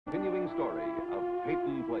continuing story of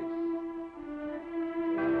Peyton Place.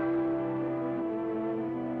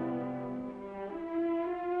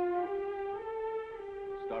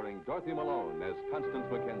 Starring Dorothy Malone as Constance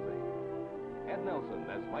Mackenzie, Ed Nelson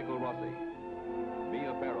as Michael Rossi,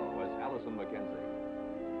 Mia Farrow as Allison Mackenzie,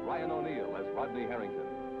 Ryan O'Neill as Rodney Harrington,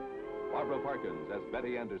 Barbara Parkins as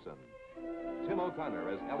Betty Anderson, Tim O'Connor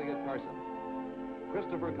as Elliot Carson,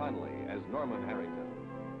 Christopher Conley as Norman Harrington.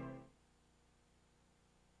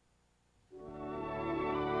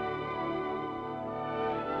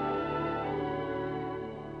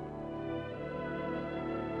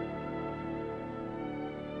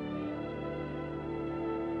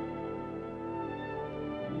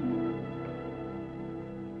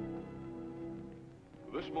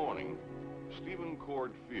 This morning, Stephen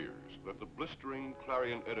Cord fears that the blistering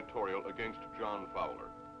Clarion editorial against John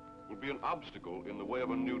Fowler will be an obstacle in the way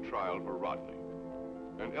of a new trial for Rodney.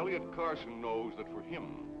 And Elliot Carson knows that for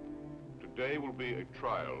him, today will be a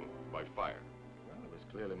trial by fire. Well, it was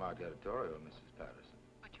clearly marked editorial, Mrs. Patterson.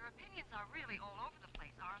 But your opinions are really all over the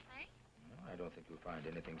place, aren't they? No, I don't think you'll find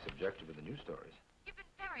anything subjective in the news stories. You've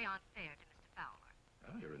been very unfair to Mr. Fowler.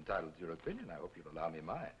 Well, you're entitled to your opinion. I hope you'll allow me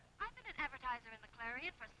mine. I've been an advertiser in the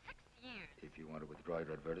Clarion for 6 years. If you want to withdraw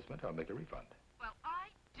your advertisement, I'll make a refund. Well, I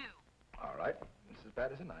do. All right, Mrs.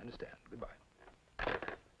 Patterson, I understand. Goodbye.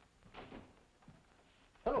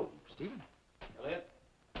 Hello, Stephen. Elliot?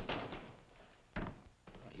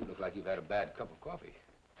 You look like you've had a bad cup of coffee.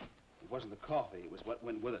 It wasn't the coffee, it was what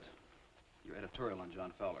went with it. Your editorial on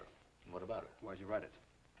John Fowler. And what about it? Why'd you write it?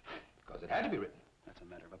 Because it had to be written. That's a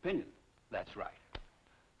matter of opinion. That's right.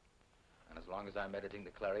 And as long as I'm editing the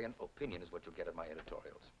Clarion, opinion is what you'll get at my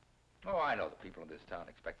editorials. Oh, I know the people in this town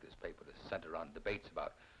expect this paper to center on debates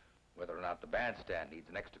about whether or not the bandstand needs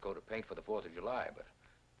an extra coat of paint for the 4th of July, but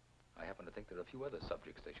I happen to think there are a few other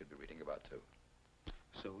subjects they should be reading about, too.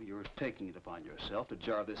 So you're taking it upon yourself to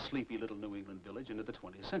jar this sleepy little New England village into the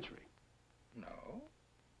 20th century. No,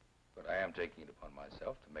 but I am taking it upon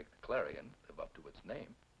myself to make the Clarion live up to its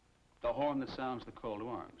name. The horn that sounds the call to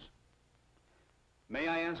arms. May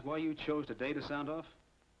I ask why you chose today to sound off?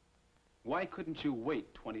 Why couldn't you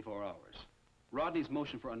wait 24 hours? Rodney's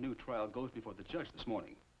motion for a new trial goes before the judge this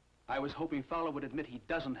morning. I was hoping Fowler would admit he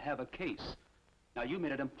doesn't have a case. Now, you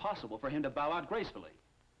made it impossible for him to bow out gracefully.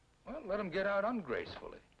 Well, let him get out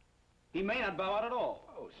ungracefully. He may not bow out at all.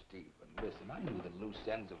 Oh, Stephen, listen, I knew the loose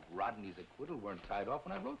ends of Rodney's acquittal weren't tied off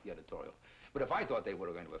when I wrote the editorial. But if I thought they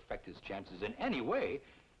were going to affect his chances in any way,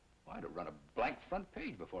 well, I'd have run a blank front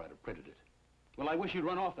page before I'd have printed it. Well, I wish you'd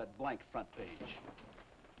run off that blank front page.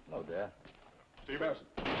 Hello, Dad. Stephen?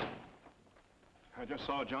 I just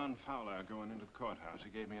saw John Fowler going into the courthouse. He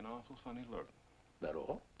gave me an awful funny look. That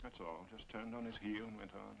all? That's all. Just turned on his heel and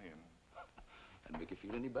went on in. That make you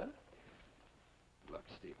feel any better? Look,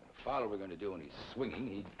 Stephen, if Fowler were going to do when he's swinging,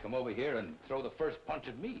 he'd come over here and throw the first punch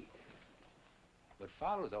at me. But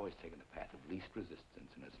Fowler's always taken the path of least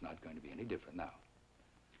resistance, and it's not going to be any different now.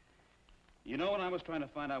 You know, when I was trying to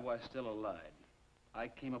find out why Stella lied, I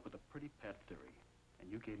came up with a pretty pat theory,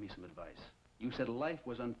 and you gave me some advice. You said life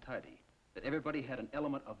was untidy, that everybody had an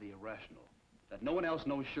element of the irrational, that no one else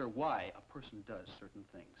knows sure why a person does certain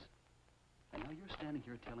things. And now you're standing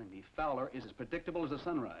here telling me Fowler is as predictable as the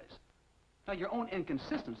sunrise. Now, your own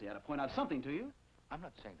inconsistency had to point out something to you. I'm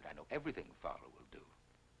not saying that I know everything Fowler will do.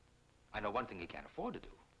 I know one thing he can't afford to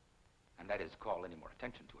do, and that is call any more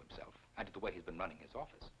attention to himself and to the way he's been running his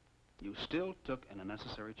office. You still took an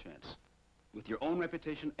unnecessary chance with your own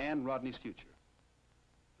reputation and Rodney's future.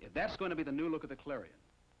 If that's going to be the new look of the Clarion,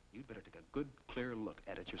 you'd better take a good, clear look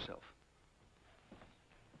at it yourself.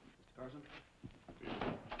 Mr. Carson?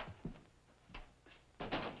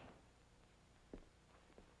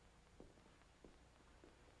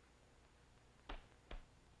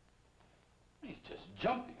 He's just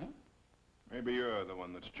jumpy, huh? Maybe you're the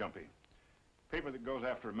one that's jumpy. Paper that goes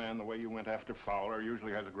after a man the way you went after Fowler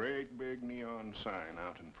usually has a great big neon sign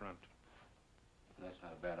out in front. That's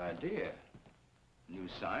not a bad idea. New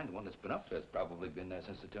sign, the one that's been up there, has probably been there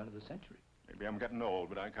since the turn of the century. Maybe I'm getting old,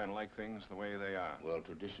 but I kind of like things the way they are. Well,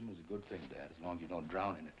 tradition is a good thing, Dad, as long as you don't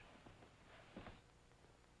drown in it.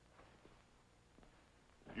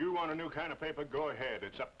 If you want a new kind of paper, go ahead.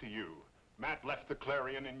 It's up to you. Matt left the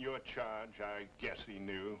Clarion in your charge. I guess he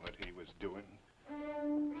knew what he was doing.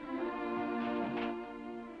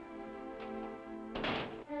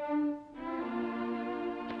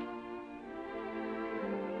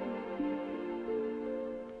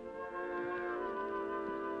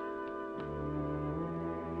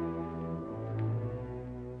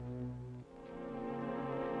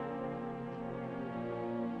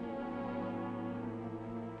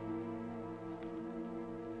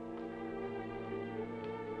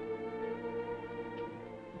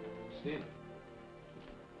 Steve.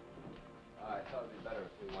 I thought it'd be better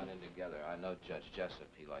if we went in together. I know Judge Jessup.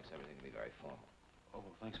 He likes everything to be very formal. Oh,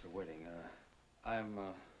 well, thanks for waiting. I'm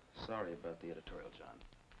sorry about the editorial, John.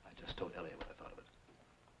 I just told Elliot what I thought of it.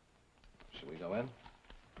 Should we go in?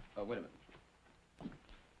 Wait a minute.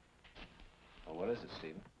 Well, what is it,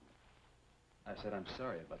 Stephen? I said I'm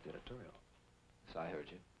sorry about the editorial. Yes, I heard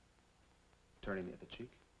you. Turning me at the cheek?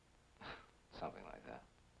 Something like that.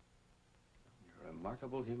 You're a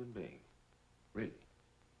remarkable human being. Really.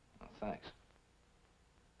 Well, thanks.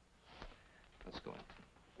 Let's go in.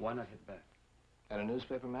 Why not hit back? And a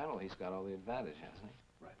newspaper man, well, he's got all the advantage, hasn't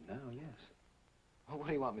he? Right now, yes. Well, what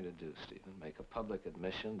do you want me to do, Stephen? Make a public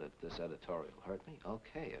admission that this editorial hurt me?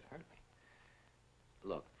 Okay, it hurt me.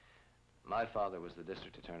 Look, my father was the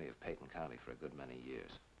district attorney of Peyton County for a good many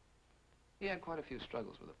years. He had quite a few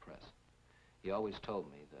struggles with the press. He always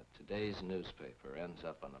told me that today's newspaper ends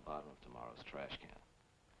up on the bottom of tomorrow's trash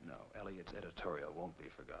can. No, Elliot's editorial won't be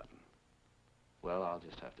forgotten. Well, I'll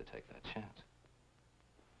just have to take that chance.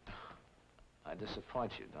 I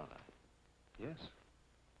disappoint you, don't I? Yes.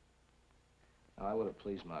 Now, I would have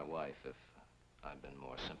pleased my wife if I'd been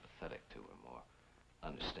more sympathetic to her, more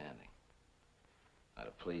understanding. I'd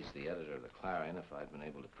have pleased the editor of the Clarion if I'd been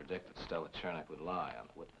able to predict that Stella Chernak would lie on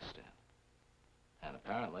the witness stand. And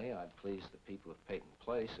apparently, I'd please the people of Peyton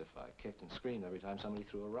Place if I kicked and screamed every time somebody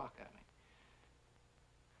threw a rock at me.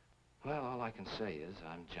 Well, all I can say is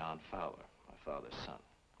I'm John Fowler, my father's son,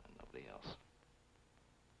 and nobody else.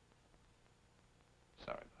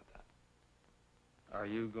 Sorry about that. Are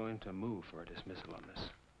you going to move for a dismissal on this?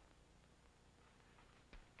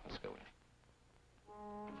 Let's go in.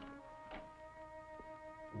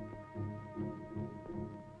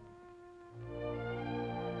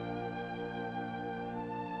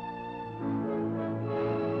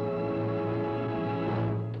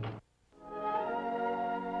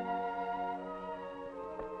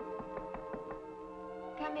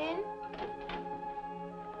 Come in.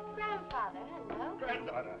 Grandfather, hello.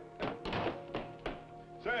 Granddaughter.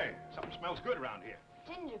 Say, something smells good around here.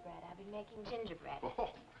 Gingerbread. I've been making gingerbread.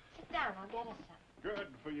 Oh, Sit down. I'll get us some. good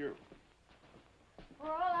for you.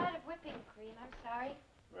 We're all out of whipping cream. I'm sorry.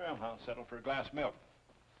 Well, I'll settle for a glass of milk.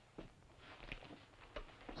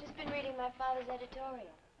 Just been reading my father's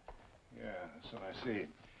editorial. Yeah, that's what I see.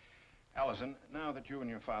 Allison, now that you and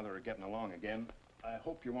your father are getting along again, I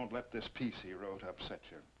hope you won't let this piece he wrote upset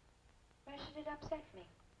you. Why should it upset me?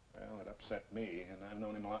 Well, it upset me, and I've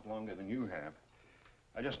known him a lot longer than you have.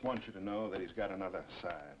 I just want you to know that he's got another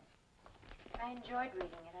side. I enjoyed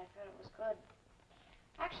reading it. I thought it was good.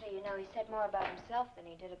 Actually, you know, he said more about himself than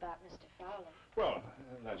he did about Mr. Fowler. Well,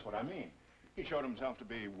 that's what I mean. He showed himself to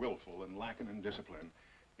be willful and lacking in discipline.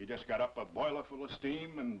 He just got up a boiler full of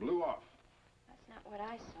steam and blew off. That's not what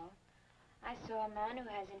I saw. I saw a man who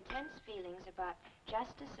has intense feelings about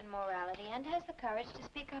justice and morality and has the courage to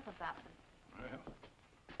speak up about them.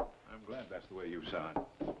 Well, I'm glad that's the way you saw it.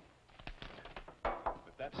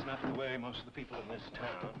 But that's not the way most of the people in this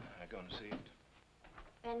town are going to see it.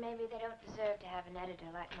 Then maybe they don't deserve to have an editor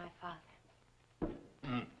like my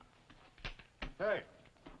father. Hey,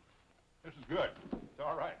 this is good. It's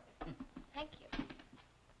all right. Thank you.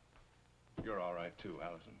 You're all right, too,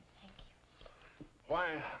 Allison. Thank you.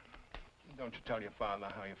 Why don't you tell your father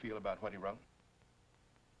how you feel about what he wrote?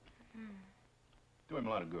 Do him a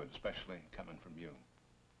lot of good, especially coming from you.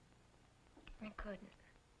 I couldn't.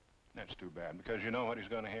 That's too bad, because you know what he's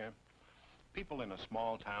going to hear? People in a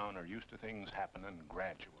small town are used to things happening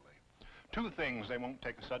gradually. Two things they won't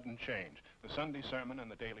take a sudden change: the Sunday sermon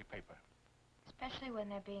and the daily paper. Especially when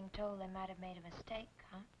they're being told they might have made a mistake,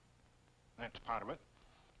 huh? That's part of it.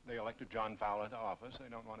 They elected John Fowler to office.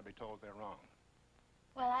 They don't want to be told they're wrong.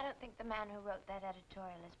 Well, I don't think the man who wrote that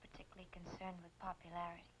editorial is particularly concerned with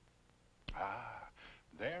popularity. Ah,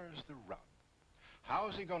 there's the rub.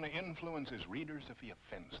 How's he going to influence his readers if he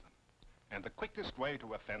offends them? And the quickest way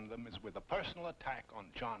to offend them is with a personal attack on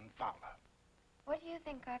John Fowler. What do you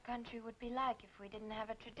think our country would be like if we didn't have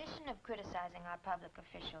a tradition of criticizing our public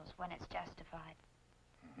officials when it's justified?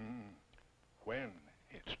 When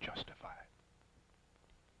it's justified.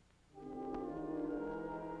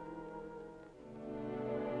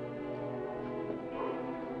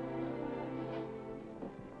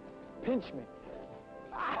 Pinch me.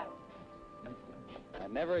 Ah! I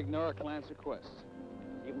never ignore a client's requests,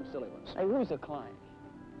 even silly ones. Hey, who's a client?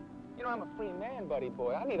 You know, I'm a free man, buddy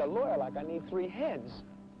boy. I need a lawyer like I need 3 heads.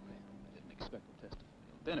 I didn't expect a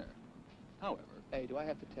testimonial dinner. However... Hey, do I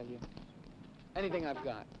have to tell you? Anything I've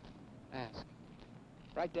got, ask.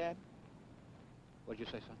 Right, Dad? What'd you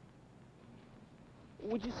say, son?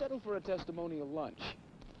 Would you settle for a testimonial lunch?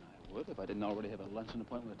 I would if I didn't already have a luncheon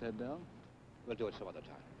appointment with Ted Dell. We'll do it some other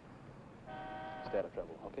time. Stay out of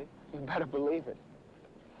trouble, okay? You better believe it.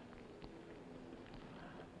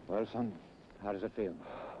 Well, son, how does it feel?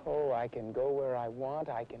 Oh, I can go where I want.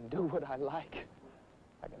 I can do what I like.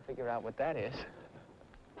 I can figure out what that is.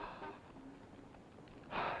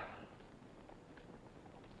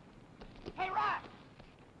 Hey, Rod!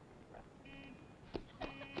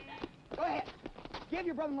 Go ahead. Give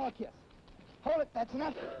your brother-in-law a kiss. Hold it, that's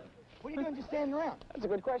enough. What are you doing just standing around? That's a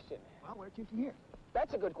good question. Well, where to from here?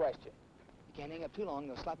 That's a good question. You can't hang up too long,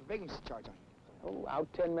 they'll slap a vagrancy charge on you. Oh, out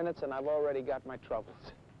 10 minutes and I've already got my troubles.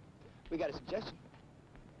 We got a suggestion.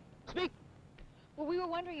 Speak! Well, we were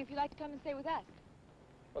wondering if you'd like to come and stay with us.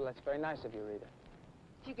 Well, that's very nice of you, Rita.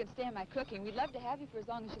 If you can stand my cooking, we'd love to have you for as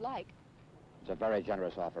long as you like. It's a very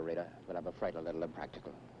generous offer, Rita, but I'm afraid a little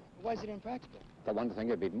impractical. Why is it impractical? For one thing,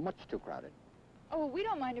 it'd be much too crowded. Oh, well, we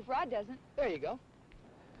don't mind if Rod doesn't. There you go.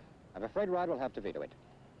 I'm afraid Rod will have to veto it.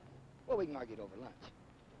 Well, we can argue it over lunch.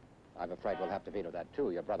 I'm afraid we'll have to veto that,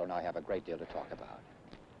 too. Your brother and I have a great deal to talk about.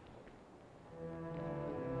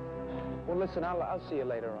 Well, listen, I'll see you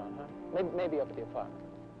later on, huh? Maybe up at the apartment.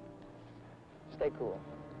 Stay cool.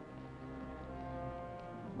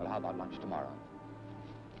 Well, how about lunch tomorrow?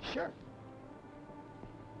 Sure.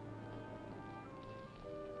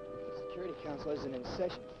 The Security Council isn't in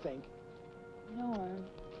session, think. Norm,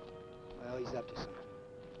 Well, he's up to something.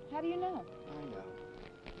 how do you know? I know.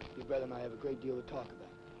 Your brother and I have a great deal to talk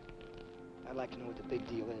about. I'd like to know what the big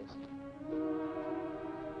deal is.